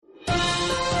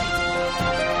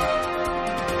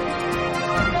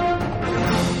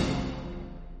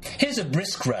Here's a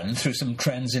brisk run through some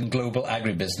trends in global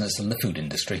agribusiness and the food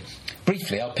industry.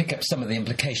 Briefly, I'll pick up some of the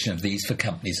implication of these for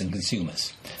companies and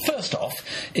consumers. First off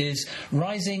is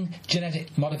rising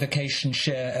genetic modification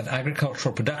share of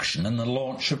agricultural production and the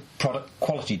launch of product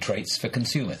quality traits for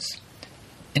consumers.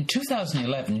 In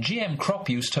 2011, GM crop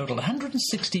use totaled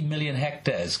 160 million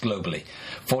hectares globally.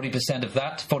 47% of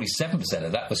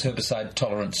that was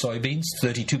herbicide-tolerant soybeans,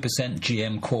 32%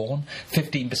 GM corn,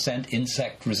 15%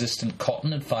 insect-resistant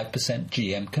cotton, and 5%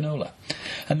 GM canola.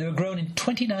 And they were grown in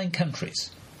 29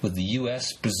 countries, with the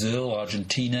US, Brazil,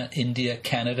 Argentina, India,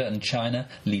 Canada, and China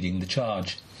leading the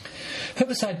charge.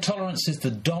 Herbicide tolerance is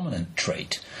the dominant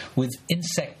trait, with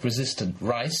insect-resistant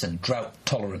rice and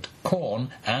drought-tolerant corn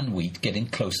and wheat getting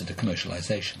closer to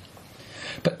commercialisation.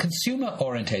 But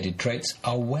consumer-orientated traits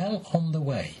are well on the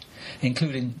way,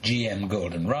 including GM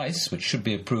golden rice, which should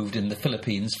be approved in the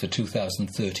Philippines for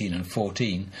 2013 and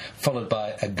 14, followed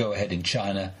by a go-ahead in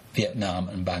China, Vietnam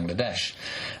and Bangladesh.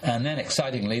 And then,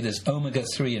 excitingly, there's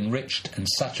omega-3 enriched and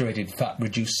saturated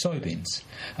fat-reduced soybeans.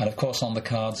 And, of course, on the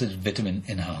cards is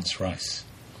vitamin-enhanced rice.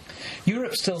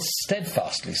 Europe still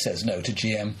steadfastly says no to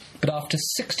GM, but after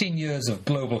 16 years of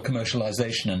global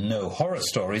commercialisation and no horror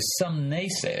stories, some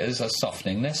naysayers are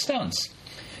softening their stance.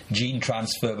 Gene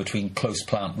transfer between close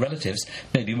plant relatives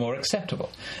may be more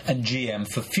acceptable, and GM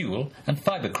for fuel and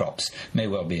fibre crops may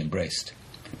well be embraced.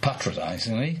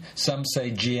 Patronisingly, some say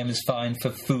GM is fine for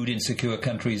food-insecure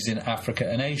countries in Africa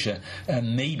and Asia,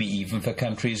 and maybe even for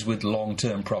countries with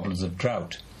long-term problems of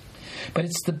drought. But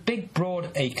it's the big,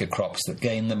 broad acre crops that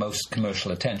gain the most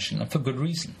commercial attention, and for good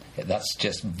reason. That's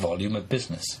just volume of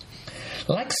business.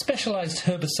 Like specialised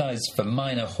herbicides for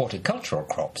minor horticultural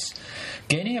crops,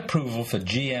 gaining approval for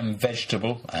GM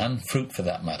vegetable, and fruit for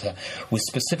that matter, with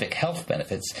specific health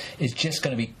benefits is just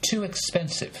going to be too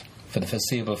expensive for the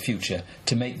foreseeable future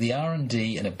to make the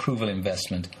R&D and approval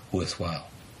investment worthwhile.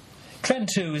 Trend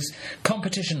 2 is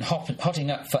competition hotting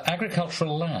up for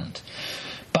agricultural land.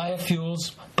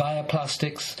 Biofuels,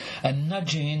 bioplastics, and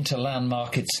nudging into land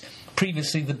markets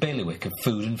previously the bailiwick of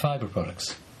food and fibre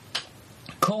products.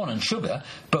 Corn and sugar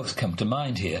both come to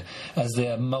mind here, as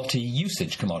they are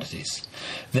multi-usage commodities.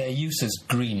 Their use as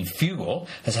green fuel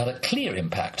has had a clear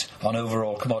impact on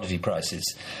overall commodity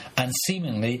prices, and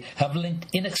seemingly have linked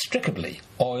inextricably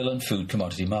oil and food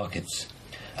commodity markets.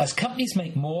 As companies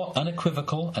make more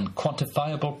unequivocal and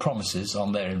quantifiable promises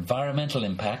on their environmental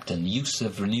impact and use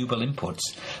of renewable inputs,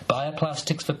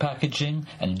 bioplastics for packaging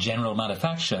and general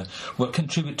manufacture will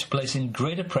contribute to placing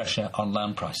greater pressure on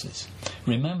land prices.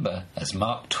 Remember, as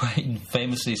Mark Twain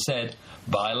famously said,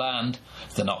 buy land,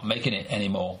 they're not making it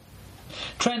anymore.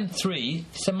 Trend 3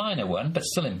 is a minor one, but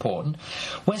still important.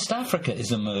 West Africa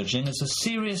is emerging as a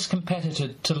serious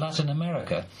competitor to Latin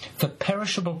America for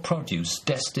perishable produce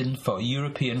destined for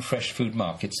European fresh food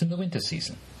markets in the winter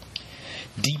season.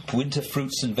 Deep winter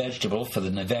fruits and vegetables for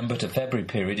the November to February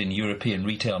period in European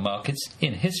retail markets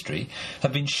in history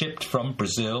have been shipped from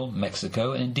Brazil,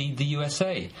 Mexico, and indeed the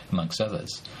USA, amongst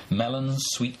others. Melons,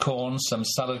 sweet corn, some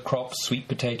salad crops, sweet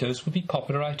potatoes would be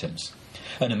popular items.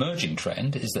 An emerging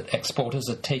trend is that exporters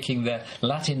are taking their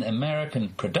Latin American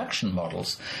production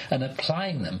models and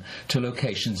applying them to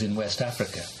locations in West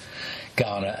Africa.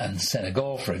 Ghana and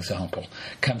Senegal, for example,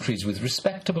 countries with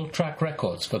respectable track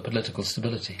records for political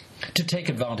stability, to take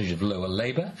advantage of lower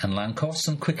labour and land costs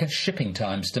and quicker shipping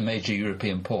times to major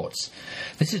European ports.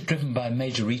 This is driven by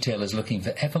major retailers looking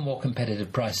for ever more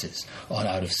competitive prices on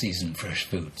out-of-season fresh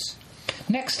foods.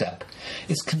 Next up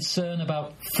is concern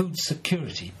about food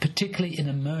security, particularly in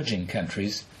emerging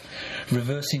countries,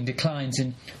 reversing declines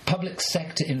in public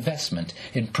sector investment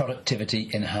in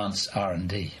productivity-enhanced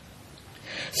R&D.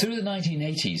 Through the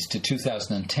 1980s to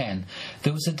 2010,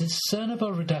 there was a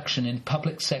discernible reduction in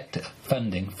public sector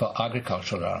funding for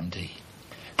agricultural R&D.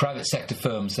 Private sector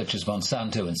firms such as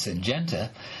Monsanto and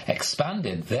Syngenta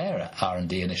expanded their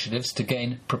R&D initiatives to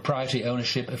gain proprietary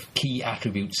ownership of key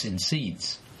attributes in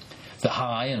seeds. The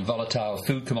high and volatile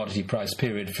food commodity price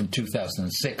period from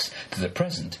 2006 to the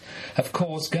present have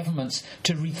caused governments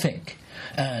to rethink,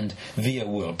 and via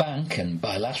World Bank and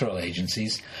bilateral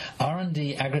agencies,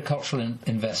 R&D agricultural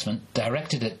investment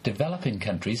directed at developing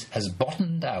countries has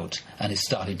bottomed out and is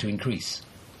starting to increase.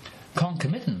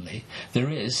 Concomitantly, there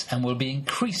is and will be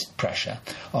increased pressure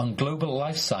on global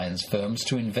life science firms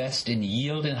to invest in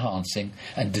yield-enhancing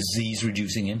and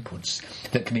disease-reducing inputs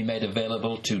that can be made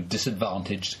available to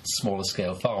disadvantaged,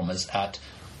 smaller-scale farmers at,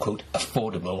 quote,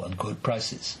 affordable, unquote,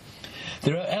 prices.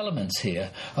 There are elements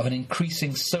here of an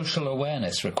increasing social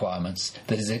awareness requirements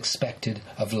that is expected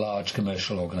of large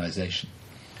commercial organisation.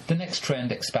 The next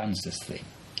trend expands this theme.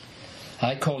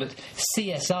 I call it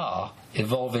CSR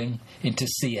evolving into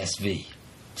CSV.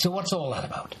 So what's all that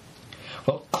about?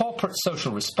 Well, corporate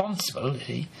social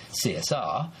responsibility,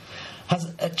 CSR,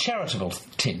 has a charitable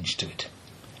tinge to it.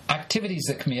 Activities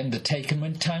that can be undertaken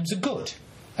when times are good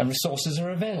and resources are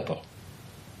available.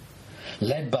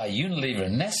 Led by Unilever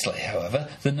and Nestle, however,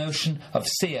 the notion of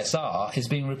CSR is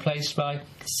being replaced by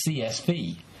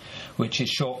CSV, which is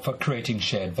short for creating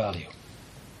shared value.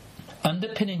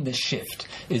 Underpinning this shift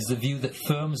is the view that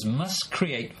firms must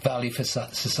create value for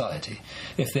society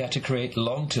if they are to create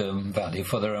long-term value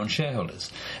for their own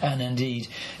shareholders, and indeed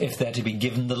if they are to be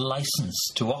given the license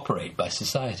to operate by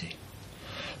society.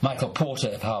 Michael Porter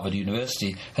of Harvard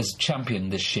University has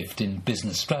championed this shift in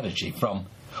business strategy from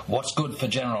what's good for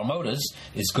General Motors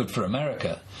is good for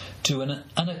America to an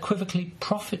unequivocally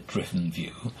profit-driven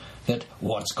view that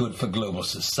what's good for global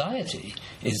society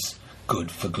is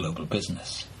good for global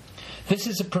business. This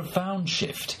is a profound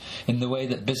shift in the way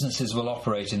that businesses will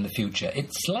operate in the future.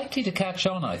 It's likely to catch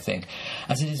on, I think,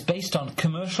 as it is based on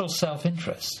commercial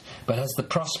self-interest, but has the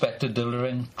prospect of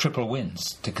delivering triple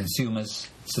wins to consumers,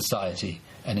 society,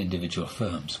 and individual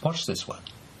firms. Watch this one.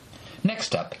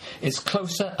 Next up is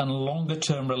closer and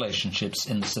longer-term relationships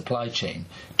in the supply chain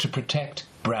to protect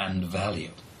brand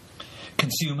value.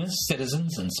 Consumers,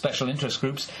 citizens, and special interest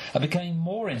groups are becoming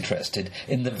more interested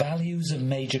in the values of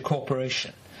major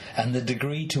corporations and the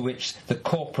degree to which the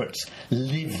corporates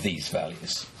live these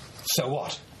values. So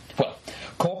what? Well,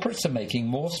 corporates are making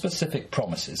more specific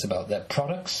promises about their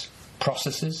products,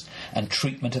 processes, and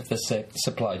treatment of their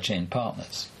supply chain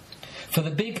partners. For the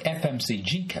big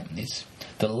FMCG companies,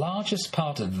 the largest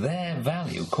part of their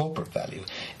value, corporate value,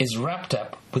 is wrapped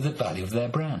up with the value of their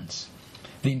brands.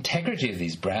 The integrity of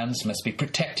these brands must be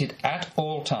protected at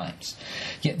all times.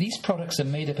 Yet these products are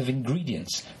made up of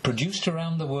ingredients produced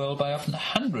around the world by often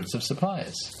hundreds of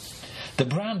suppliers. The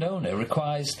brand owner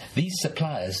requires these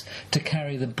suppliers to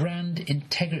carry the brand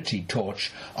integrity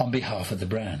torch on behalf of the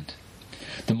brand.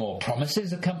 The more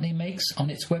promises a company makes on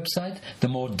its website, the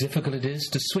more difficult it is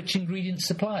to switch ingredient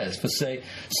suppliers for, say,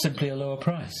 simply a lower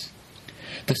price.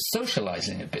 The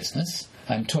socializing of business,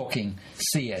 I'm talking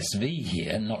CSV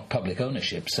here, not public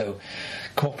ownership, so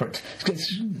corporate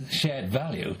shared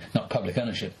value, not public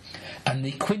ownership, and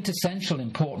the quintessential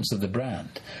importance of the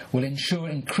brand will ensure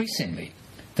increasingly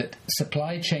that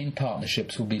supply chain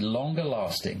partnerships will be longer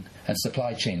lasting, and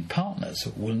supply chain partners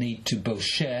will need to both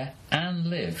share and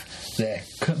live their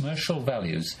commercial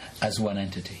values as one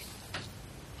entity.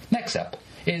 Next up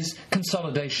is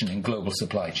consolidation in global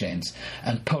supply chains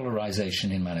and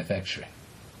polarization in manufacturing.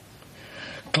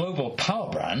 Global power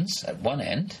brands at one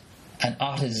end and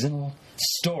artisanal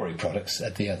story products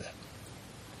at the other.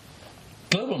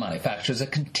 Global manufacturers are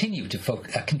continuing to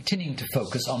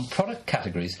focus on product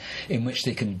categories in which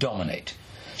they can dominate,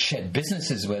 shed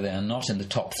businesses where they are not in the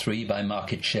top 3 by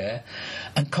market share,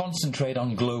 and concentrate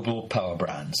on global power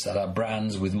brands that are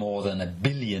brands with more than $1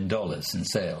 billion in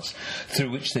sales,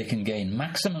 through which they can gain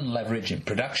maximum leverage in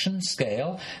production,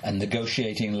 scale, and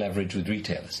negotiating leverage with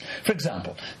retailers. For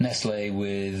example, Nestle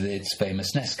with its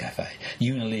famous Nescafé,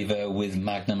 Unilever with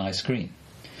Magnum ice cream.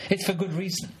 It's for good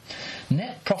reason.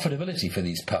 Net profitability for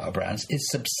these power brands is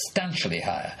substantially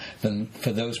higher than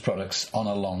for those products on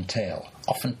a long tail,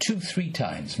 often 2-3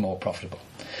 times more profitable.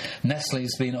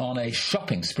 Nestle's been on a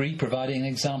shopping spree, providing an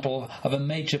example of a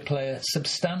major player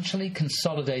substantially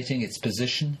consolidating its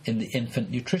position in the infant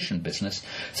nutrition business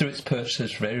through its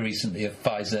purchase very recently of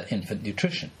Pfizer Infant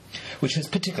Nutrition, which has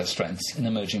particular strengths in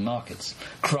emerging markets.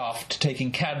 Kraft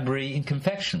taking Cadbury in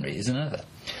confectionery is another.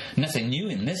 Nothing new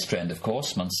in this trend, of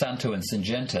course. Monsanto and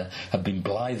Syngenta have been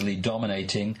blithely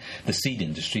dominating the seed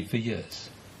industry for years.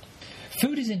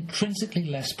 Food is intrinsically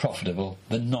less profitable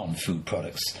than non-food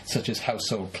products, such as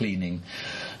household cleaning,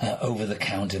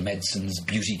 over-the-counter medicines,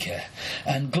 beauty care.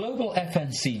 And global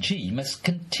FMCG must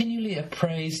continually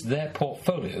appraise their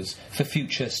portfolios for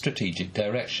future strategic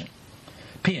direction.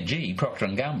 P&G, Procter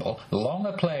 & Gamble, long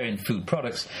a player in food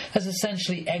products, has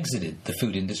essentially exited the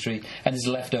food industry and is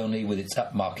left only with its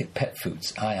upmarket pet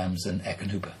foods, Iams and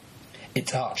Eckenhooper.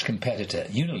 Its arch competitor,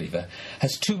 Unilever,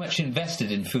 has too much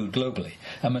invested in food globally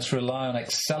and must rely on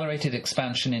accelerated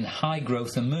expansion in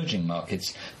high-growth emerging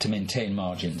markets to maintain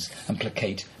margins and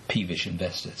placate peevish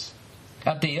investors.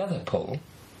 At the other pole,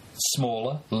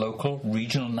 smaller, local,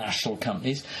 regional, national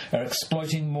companies are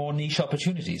exploiting more niche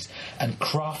opportunities and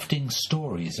crafting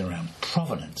stories around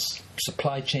provenance,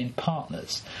 supply chain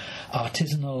partners,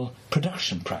 artisanal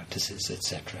production practices,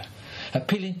 etc.,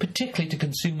 appealing particularly to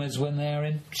consumers when they are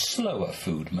in slower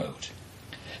food mode.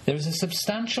 there is a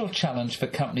substantial challenge for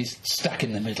companies stuck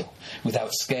in the middle,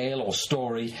 without scale or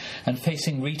story, and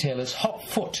facing retailers hot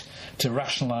foot to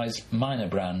rationalise minor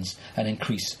brands and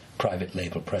increase private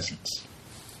label presence.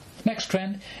 Next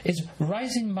trend is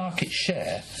rising market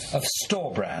share of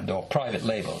store brand or private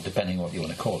label, depending on what you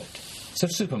want to call it. So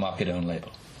supermarket own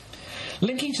label.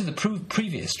 Linking to the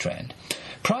previous trend,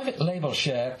 private label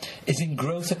share is in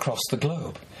growth across the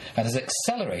globe and has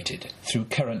accelerated through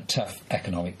current tough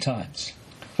economic times.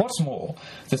 What's more,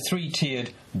 the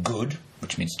three-tiered good,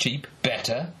 which means cheap,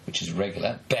 better, which is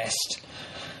regular, best,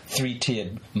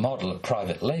 three-tiered model of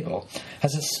private label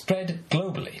has spread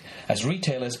globally as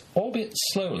retailers, albeit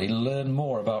slowly, learn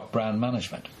more about brand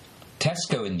management.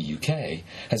 Tesco in the UK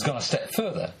has gone a step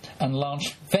further and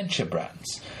launched venture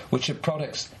brands, which are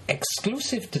products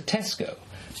exclusive to Tesco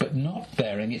but not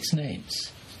bearing its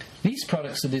names. These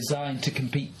products are designed to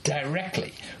compete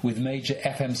directly with major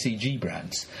FMCG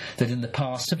brands that in the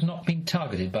past have not been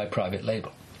targeted by private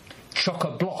label.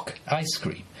 Choco-Block ice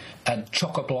cream and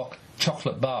Choco-Block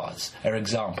chocolate bars are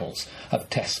examples of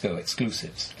Tesco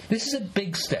exclusives. This is a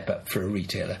big step up for a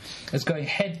retailer, as going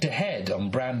head-to-head on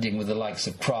branding with the likes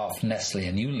of Kraft, Nestle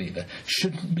and Unilever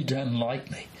shouldn't be done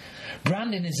lightly.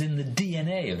 Branding is in the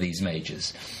DNA of these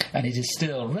majors, and it is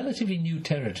still relatively new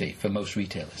territory for most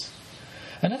retailers.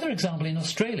 Another example in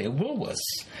Australia,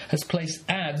 Woolworths has placed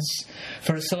ads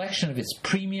for a selection of its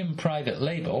premium private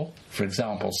label, for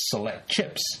example, Select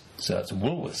Chips, so that's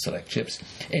Woolworths Select Chips,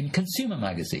 in consumer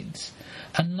magazines.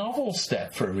 A novel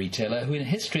step for a retailer who in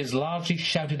history has largely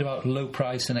shouted about low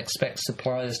price and expects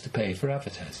suppliers to pay for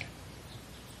advertising.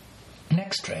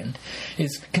 Next trend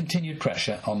is continued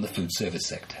pressure on the food service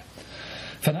sector.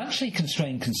 Financially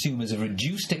constrained consumers have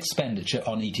reduced expenditure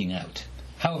on eating out.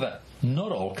 However,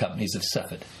 not all companies have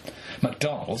suffered.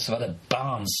 McDonald's have had a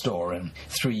barn store in a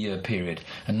 3-year period,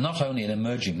 and not only in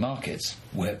emerging markets,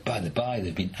 where, by the by,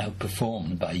 they've been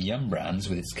outperformed by Yum Brands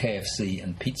with its KFC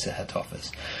and Pizza Hut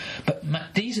offers, but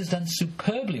McD's has done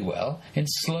superbly well in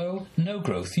slow,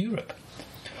 no-growth Europe,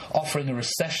 offering a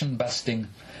recession-busting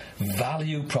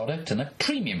value product and a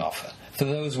premium offer for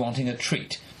those wanting a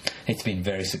treat. It's been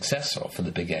very successful for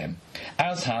the Big M,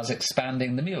 as has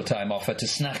expanding the mealtime offer to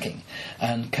snacking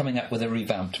and coming up with a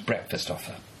revamped breakfast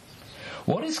offer.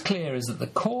 What is clear is that the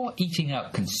core eating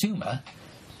out consumer,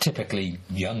 typically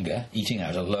younger, eating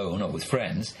out alone or with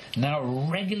friends, now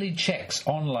regularly checks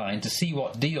online to see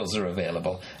what deals are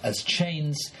available as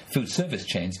chains, food service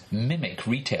chains, mimic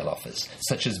retail offers,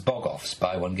 such as bog-offs,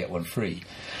 buy one get one free.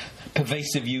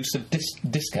 Pervasive use of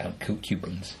discount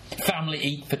coupons. Family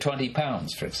eat for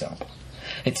 £20, for example.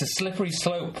 It's a slippery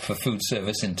slope for food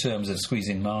service in terms of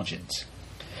squeezing margins.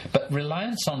 But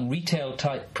reliance on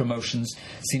retail-type promotions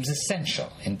seems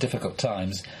essential in difficult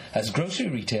times as grocery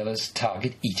retailers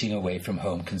target eating away from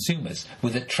home consumers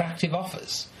with attractive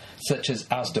offers, such as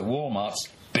Asda Walmart's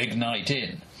Big Night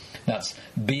In. That's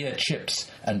beer, chips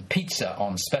and pizza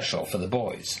on special for the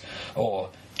boys, or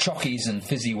chockies and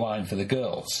fizzy wine for the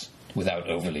girls, without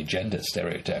overly gender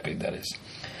stereotyping, that is.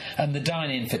 And the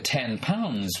dine-in for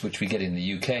 £10, which we get in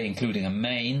the UK, including a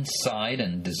main, side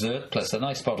and dessert, plus a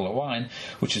nice bottle of wine,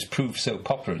 which has proved so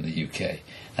popular in the UK.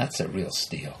 That's a real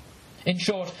steal. In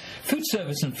short, food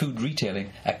service and food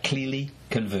retailing are clearly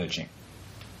converging.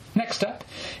 Next up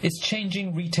is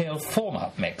changing retail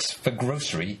format mix for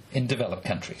grocery in developed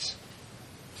countries.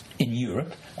 In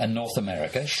Europe and North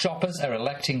America, shoppers are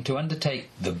electing to undertake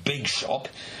the big shop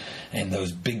in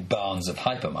those big barns of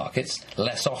hypermarkets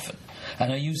less often, and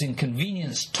are using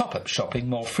convenience top-up shopping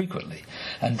more frequently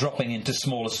and dropping into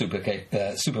smaller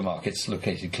supermarkets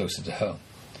located closer to home.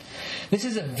 This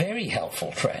is a very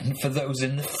helpful trend for those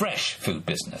in the fresh food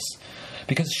business,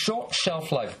 because short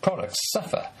shelf-life products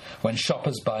suffer when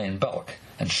shoppers buy in bulk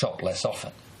and shop less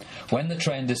often. When the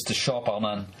trend is to shop on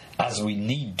an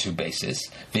as-we-need-to basis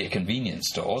via convenience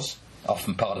stores,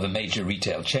 often part of a major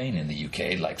retail chain in the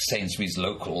UK like Sainsbury's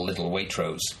Local, Little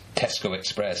Waitrose, Tesco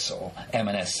Express or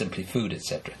M&S Simply Food,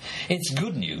 etc. It's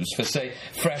good news for, say,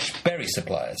 fresh berry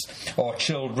suppliers or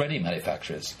chilled ready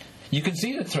manufacturers. You can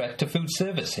see the threat to food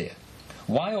service here.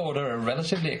 Why order a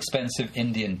relatively expensive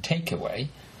Indian takeaway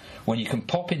when you can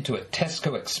pop into a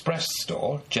Tesco Express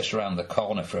store just around the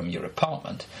corner from your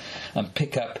apartment and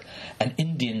pick up an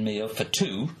Indian meal for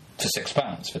 £2 to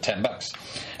 £6 for £10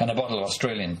 and a bottle of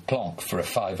Australian plonk for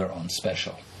 £5 on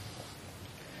special.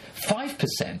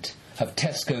 5% of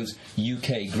Tesco's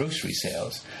UK grocery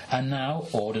sales are now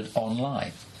ordered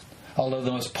online, although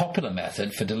the most popular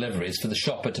method for delivery is for the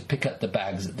shopper to pick up the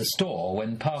bags at the store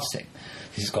when passing.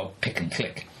 This is called pick and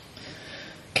click.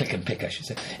 click and pick, I should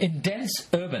say. In dense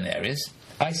urban areas,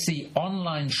 I see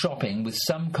online shopping with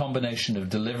some combination of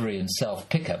delivery and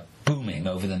self-pickup booming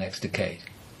over the next decade.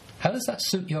 How does that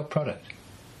suit your product?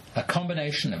 A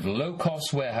combination of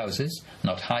low-cost warehouses,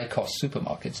 not high-cost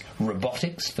supermarkets,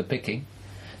 robotics for picking,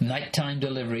 nighttime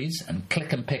deliveries and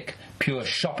click-and-pick pure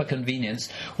shopper convenience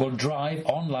will drive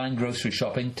online grocery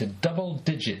shopping to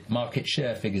double-digit market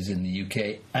share figures in the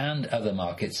UK and other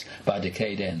markets by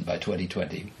decade end, by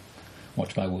 2020.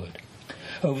 Watch my word.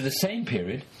 Over the same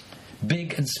period,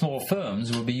 big and small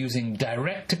firms will be using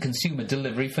direct-to-consumer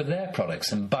delivery for their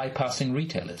products and bypassing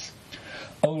retailers.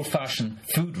 Old-fashioned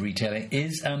food retailing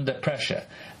is under pressure,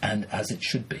 and as it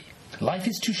should be. Life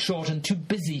is too short and too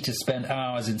busy to spend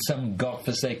hours in some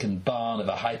godforsaken barn of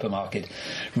a hypermarket,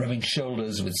 rubbing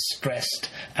shoulders with stressed,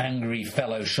 angry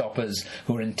fellow shoppers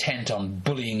who are intent on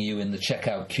bullying you in the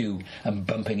checkout queue and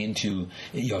bumping into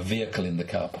your vehicle in the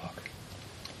car park.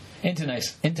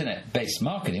 Internet-based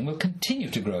marketing will continue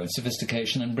to grow in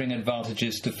sophistication and bring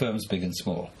advantages to firms big and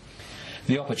small.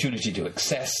 The opportunity to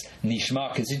access niche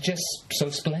markets is just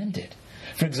so splendid.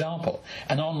 For example,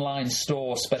 an online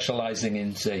store specialising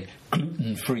in, say,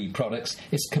 gluten-free products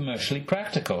is commercially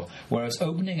practical, whereas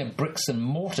opening a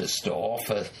bricks-and-mortar store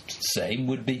for same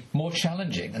would be more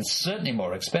challenging and certainly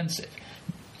more expensive.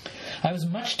 I was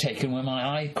much taken when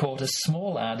my eye caught a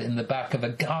small ad in the back of a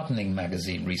gardening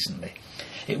magazine recently.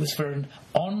 It was for an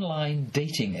online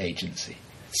dating agency,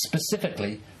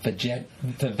 specifically for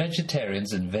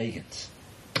vegetarians and vegans.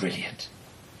 Brilliant.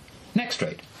 Next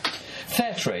rate.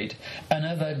 Fair trade and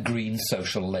other green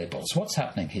social labels. What's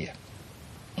happening here?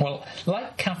 Well,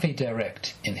 like Café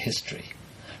Direct in history,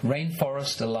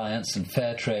 Rainforest Alliance and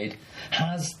Fair Trade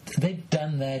they've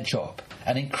done their job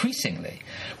and increasingly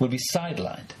will be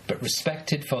sidelined but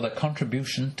respected for their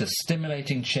contribution to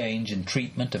stimulating change in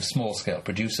treatment of small-scale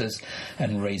producers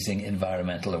and raising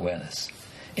environmental awareness.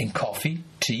 In coffee,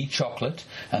 tea, chocolate,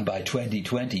 and by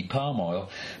 2020 palm oil,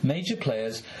 major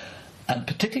players, and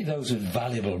particularly those with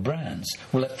valuable brands,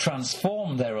 will have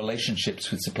transformed their relationships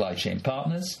with supply chain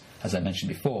partners, as I mentioned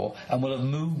before, and will have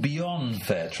moved beyond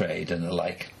fair trade and the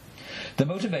like. The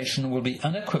motivation will be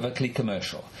unequivocally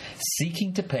commercial,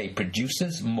 seeking to pay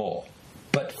producers more,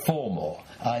 but for more,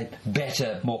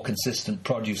 better, more consistent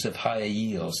produce of higher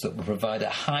yields that will provide a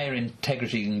higher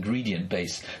integrity ingredient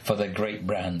base for their great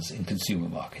brands in consumer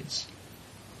markets.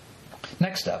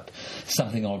 Next up,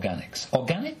 something organics.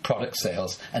 Organic product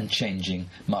sales and changing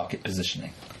market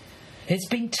positioning. It's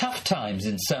been tough times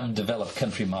in some developed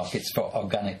country markets for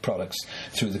organic products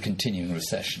through the continuing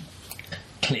recession.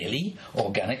 Clearly,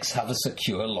 organics have a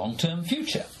secure long-term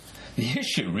future. The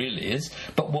issue really is,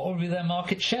 but what will be their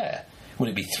market share? Will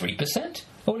it be 3%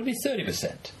 or will it be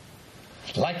 30%?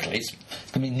 Likely it's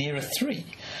going to be nearer 3%,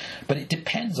 but it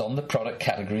depends on the product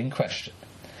category in question.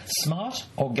 Smart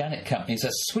organic companies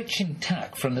are switching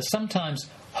tack from the sometimes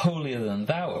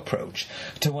holier-than-thou approach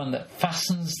to one that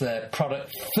fastens their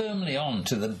product firmly on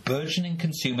to the burgeoning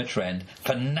consumer trend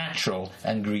for natural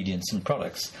ingredients and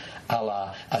products, a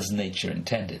la as nature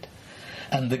intended,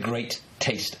 and the great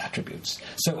taste attributes.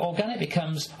 So organic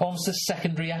becomes almost a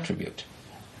secondary attribute,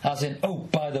 as in, oh,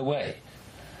 by the way,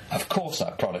 of course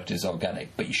our product is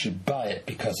organic, but you should buy it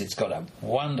because it's got a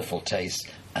wonderful taste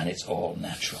and it's all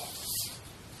natural.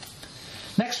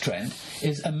 Next trend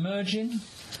is emerging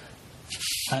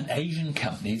and Asian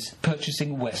companies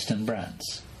purchasing Western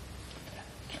brands.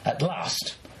 At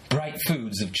last, Bright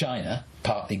Foods of China,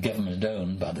 partly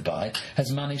government-owned by the by,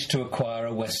 has managed to acquire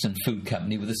a Western food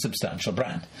company with a substantial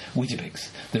brand, Weetabix,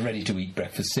 the ready-to-eat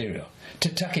breakfast cereal,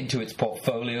 to tuck into its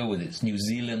portfolio with its New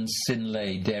Zealand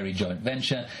Synlait dairy joint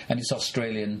venture and its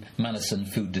Australian Manison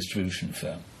food distribution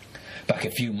firm. Back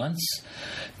a few months,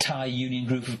 Thai Union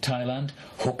Group of Thailand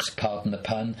hooked, pardon the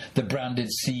pun, the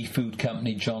branded seafood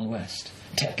company John West.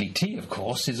 Tetley Tea, of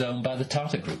course, is owned by the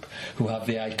Tata Group, who have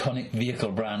the iconic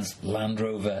vehicle brands Land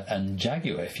Rover and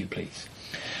Jaguar, if you please.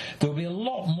 There will be a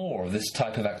lot more of this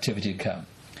type of activity to come,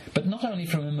 but not only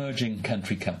from emerging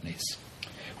country companies.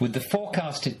 With the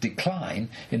forecasted decline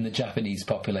in the Japanese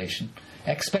population,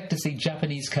 expect to see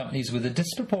Japanese companies with a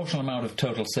disproportionate amount of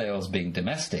total sales being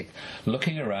domestic,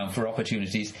 looking around for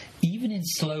opportunities even in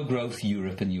slow-growth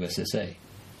Europe and USA,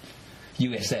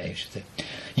 I should say.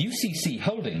 UCC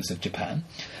Holdings of Japan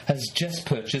has just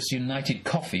purchased United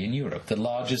Coffee in Europe, the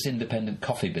largest independent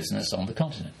coffee business on the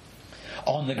continent.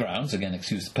 on the grounds, again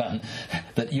excuse the pun,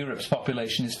 that Europe's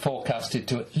population is forecasted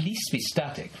to at least be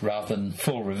static rather than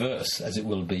full reverse as it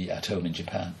will be at home in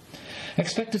Japan.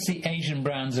 Expect to see Asian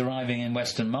brands arriving in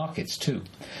Western markets too.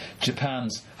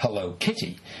 Japan's Hello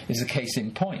Kitty is a case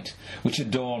in point, which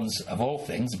adorns, of all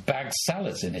things, bagged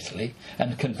salads in Italy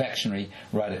and confectionery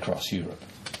right across Europe.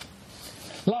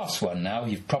 Last one now,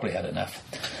 you've probably had enough.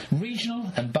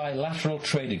 Regional and bilateral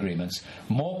trade agreements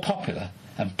more popular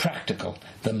and practical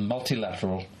than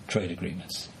multilateral trade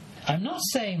agreements. I'm not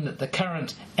saying that the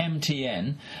current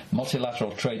MTN,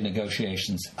 multilateral trade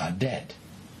negotiations, are dead,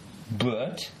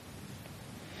 but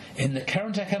in the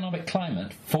current economic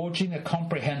climate, forging a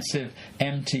comprehensive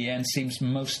MTN seems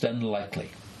most unlikely.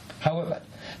 However,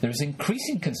 there is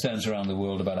increasing concerns around the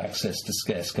world about access to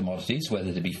scarce commodities,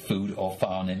 whether they be food or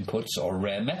farm inputs or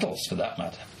rare metals for that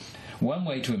matter. One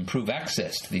way to improve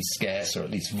access to these scarce or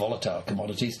at least volatile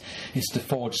commodities is to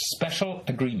forge special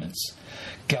agreements,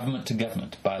 government to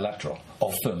government, bilateral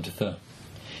or firm to firm.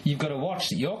 You've got to watch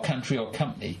that your country or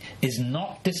company is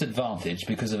not disadvantaged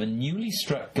because of a newly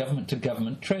struck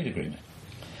government-to-government trade agreement.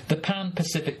 The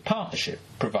Pan-Pacific Partnership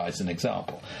provides an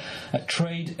example, a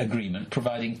trade agreement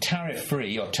providing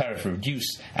tariff-free or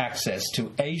tariff-reduced access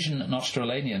to Asian and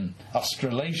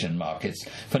Australasian markets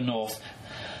for North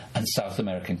and South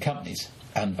American companies,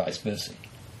 and vice versa.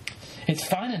 It's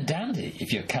fine and dandy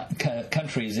if your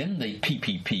country is in the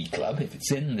PPP club, if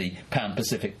it's in the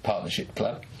Pan-Pacific Partnership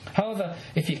club. However,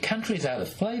 if your country is out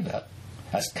of flavour,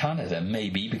 as Canada may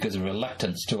be because of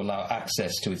reluctance to allow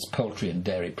access to its poultry and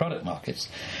dairy product markets,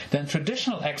 then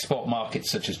traditional export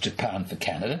markets such as Japan for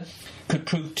Canada could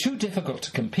prove too difficult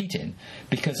to compete in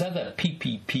because other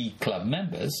PPP club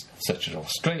members, such as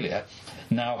Australia,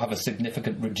 now have a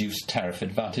significant reduced tariff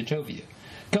advantage over you.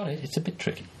 Got it? It's a bit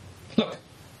tricky. Look,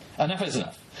 enough is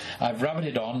enough. I've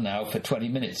rabbited on now for 20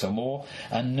 minutes or more,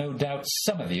 and no doubt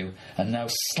some of you are now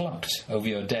slumped over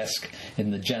your desk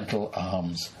in the gentle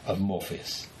arms of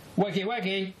Morpheus. Wakey,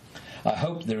 wakey! I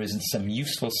hope there isn't some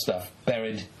useful stuff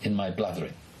buried in my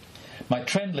blathering. My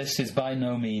trend list is by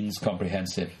no means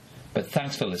comprehensive, but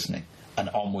thanks for listening, and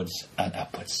onwards and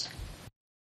upwards.